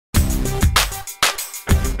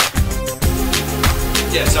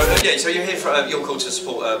Yeah, so you're here for your call to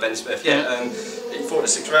support Ben Smith. Yeah, he fought the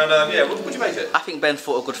 6th round. Yeah, what do you make of it? I think Ben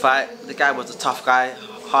fought a good fight. The guy was a tough guy,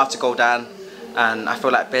 hard to go down, and I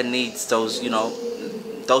feel like Ben needs those, you know,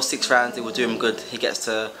 those 6 rounds. It will do him good. He gets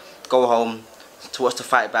to go home to watch the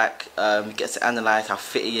fight back. He gets to analyse how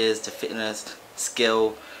fit he is, the fitness,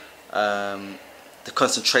 skill, the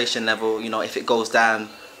concentration level. You know, if it goes down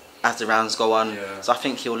as the rounds go on. Yeah. So I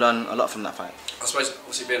think he'll learn a lot from that fight. I suppose,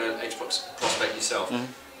 obviously being an Xbox prospect yourself,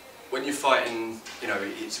 when you're fighting, you know,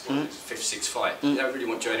 it's his 5th, 6th fight, you don't really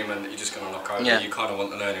want journeyman that you're just going to knock over, you kind of want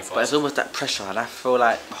the learning fight. But it's always that pressure, and I feel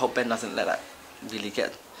like, I hope Ben doesn't let that really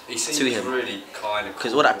get he to him. Really kind of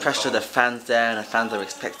because all that pressure, the fans there, and the fans are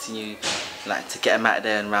expecting you like to get him out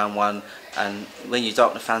there in round 1, and when you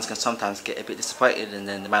don't, the fans can sometimes get a bit disappointed, and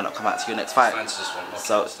then they might not come out to your next fight. Fans just want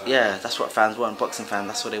so yeah, that's what fans want. Boxing fans,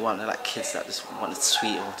 that's what they want. They're like kids that just want a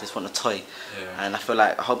sweet or just want a toy. And I feel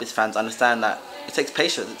like, I hope his fans understand that it takes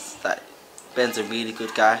patience. That Ben's a really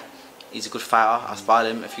good guy. He's a good fighter. I've sparred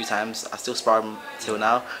him a few times. I still spar him till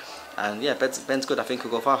now. And yeah, Ben's good. I think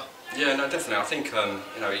he'll go far. Yeah, no, definitely. I think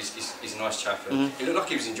you know, he's a nice chap, and he looked like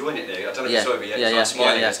he was enjoying it there. I don't know if you saw it, but he was like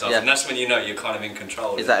smiling and stuff, and that's when you know you're kind of in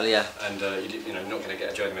control. Exactly, yeah. And you know, you're not going to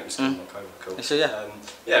get a journeyman that's going to knock over. Cool. So yeah.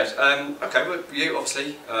 Okay. Well, you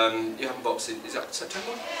obviously you haven't boxed. Is that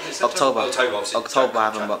September? Is it September? October. October, obviously. October, I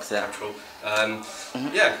haven't boxed yet. Yeah. Do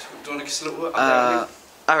you want to give us a little update?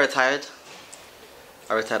 I retired.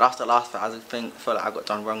 After the last fight. I felt like I got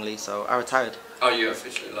done wrongly, so I retired. Oh, you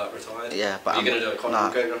officially like retired? Yeah, but are you going to do a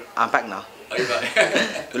contract? I'm back now. Are you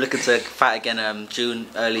back? We're looking to fight again June,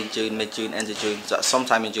 early June, mid-June, end of June. So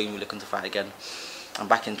sometime in June we're looking to fight again. I'm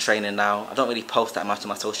back in training now. I don't really post that much on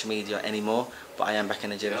my social media anymore, but I am back in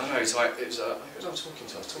the gym. Yeah, I know, it's like, who was I talking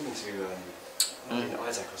to? I was talking to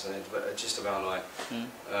Isaac or something, but just about like,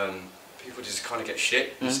 people just kind of get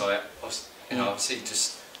shit. It's like, you know, I see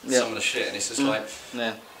just some of the shit, and it's just like,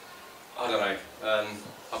 I don't know,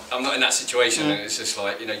 I'm not in that situation, and it's just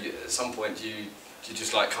like, you know, at some point you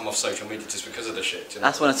just like come off social media just because of the shit. You know? I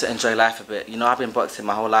just wanted to enjoy life a bit. You know, I've been boxing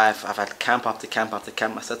my whole life. I've had camp after camp after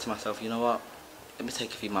camp. I said to myself, you know what, let me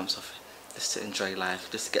take a few months off just to enjoy life,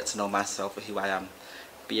 just to get to know myself and who I am,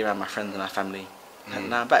 be around my friends and my family. And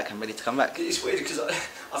now I'm back, I'm ready to come back. It's weird because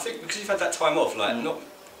I think because you've had that time off, like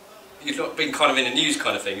you've not been kind of in the news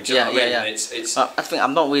kind of thing. Do you know what I mean? It's I think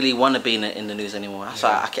I don't really want to be in the news anymore. That's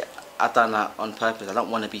why I've done that on purpose. I don't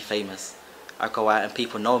want to be famous. I go out and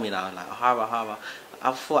people know me now, like OHARA.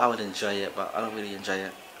 I thought I would enjoy it, but I don't really enjoy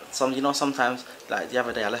it. You know, sometimes, like the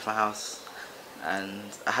other day I left my house and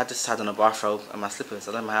I had just had on a bathrobe and my slippers.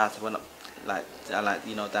 I left my house, I went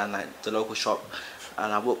up down like the local shop,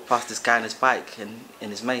 and I walked past this guy on his bike and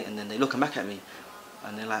his mate, and then they looking back at me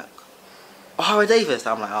and they're like, OHARA Davies.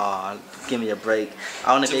 I'm like, oh, give me a break.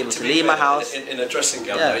 I want to be able to leave my house. In a dressing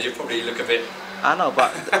gown, though, you probably look a bit... I know,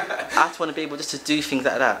 but I just want to be able just to do things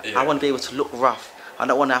like that. I want to be able to look rough. I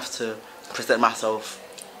don't want to have to present myself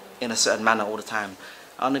in a certain manner all the time.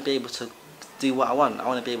 I want to be able to do what I want. I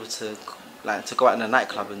want to be able to go out in a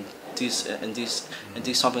nightclub and do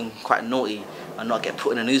something quite naughty and not get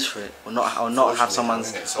put in the news for it, or not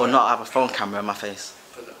have a phone camera in my face.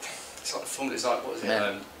 But it's like what is it?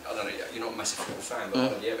 I don't know. You're not a massive football fan, but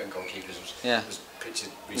one of the Everton goalkeepers was pictured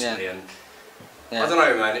recently, and I don't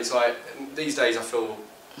know, man. It's like these days I feel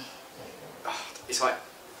it's like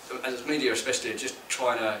as media especially just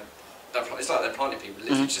trying to. It's like they're planting people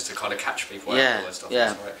literally just to kind of catch people out and stuff.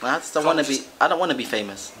 I just don't want to be. I don't want to be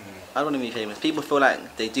famous. I don't want to be famous. People feel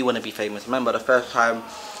like they do want to be famous. Remember the first time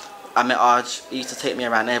I met Arj, he used to take me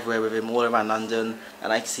around everywhere with him, all around London,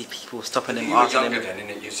 and I could see people stopping him, asking him. You were younger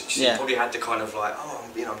then, innit? You probably had the kind of like, oh,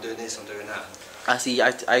 you know, I'm doing this, I'm doing that.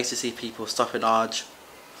 I used to see people stopping Arj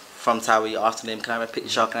from Towie, asking him, can I have a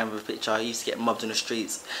picture, can I have a picture? He used to get mobbed in the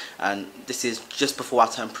streets, and this is just before I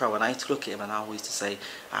turned pro, and I used to look at him and I always used to say,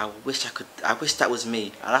 I wish that was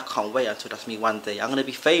me, and I can't wait until that's me one day. I'm going to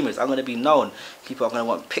be famous, I'm going to be known, people are going to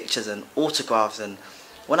want pictures and autographs, and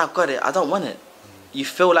when I've got it, I don't want it. You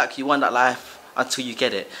feel like you want that life until you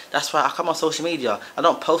get it. That's why I come on social media, I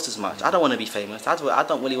don't post as much. I don't want to be famous, I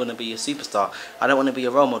don't really want to be a superstar, I don't want to be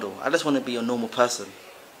a role model, I just want to be a normal person.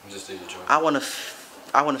 Just do your job. I want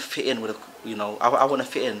to fit in with I want to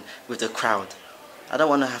fit in with the crowd. I don't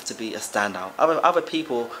want to have to be a standout. Other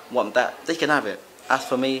people want that, they can have it. As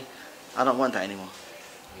for me, I don't want that anymore.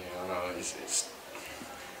 Yeah, I know. It's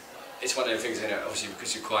one of the things, isn't it? Obviously,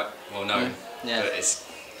 because you're quite well known. But it's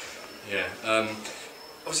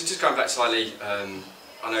obviously just going back slightly. I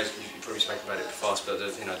know you probably spoke about it fast, but the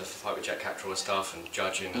fight with Jack Catterall and stuff, and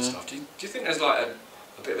judging and stuff. Do you think there's like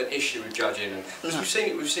a a bit of an issue with judging. Because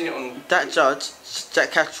we've seen it on... That judge,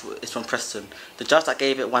 Jack Catchell, is from Preston. The judge that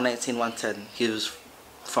gave it 118, 110, he was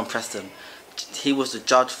from Preston. He was the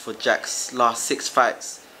judge for Jack's last 6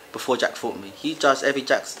 fights before Jack fought me. He judged every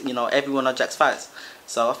one of Jack's fights.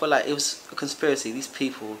 So I feel like it was a conspiracy. These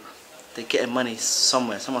people, they're getting money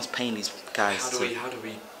somewhere. Someone's paying these guys. How do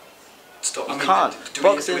we stop? You can't.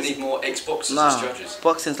 Do we need more ex-boxers as judges?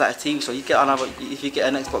 Boxing's like a TV show. If you get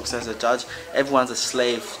an ex-boxer as a judge, everyone's a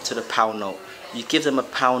slave to the pound note. You give them a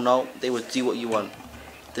pound note, they will do what you want.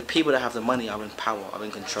 The people that have the money are in power, are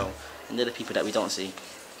in control, and they're the people that we don't see.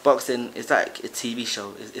 Boxing is like a TV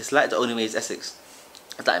show. It's like The Only Way is Essex.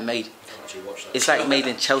 It's like made. It's like made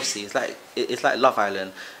in Chelsea. It's like Love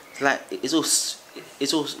Island. It's all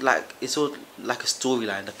like a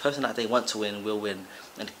storyline. The person that they want to win will win,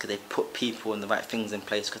 and they put people and the right things in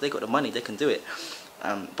place because they got the money. They can do it.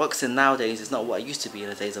 Boxing nowadays is not what it used to be in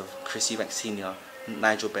the days of Chris Eubank Senior,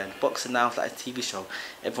 Nigel Benn. Boxing now is like a TV show.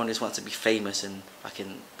 Everyone just wants to be famous and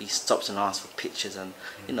be stopped and asked for pictures and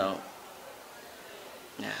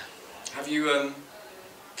yeah. Have you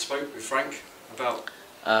spoke with Frank about?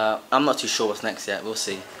 I'm not too sure what's next yet. We'll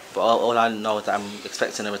see. But all I know is that I'm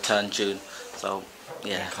expecting a return June. So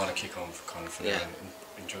yeah. And kind of kick on for yeah. And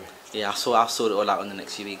enjoy. Yeah, I'll sort it all out in the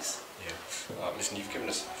next few weeks. Yeah. Listen, you've given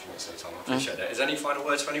us a few minutes of time. I appreciate that. Is there any final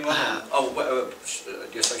words for anyone?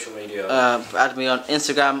 Your social media. Add me on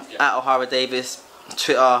Instagram at OHARA Davies,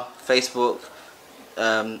 Twitter, Facebook,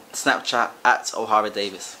 Snapchat at OHARA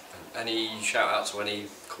Davies. Any shout outs or any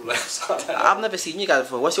call outs? I've never seen you guys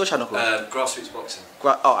before. What's your channel called? Grassroots Boxing.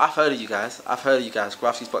 I've heard of you guys.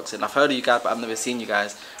 Grassroots Boxing. I've heard of you guys, but I've never seen you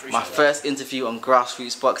guys. My first interview on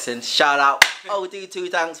Grassroots Boxing. Shout out. OD2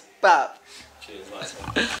 thanks. Bap. Cheers, nice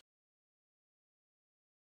one.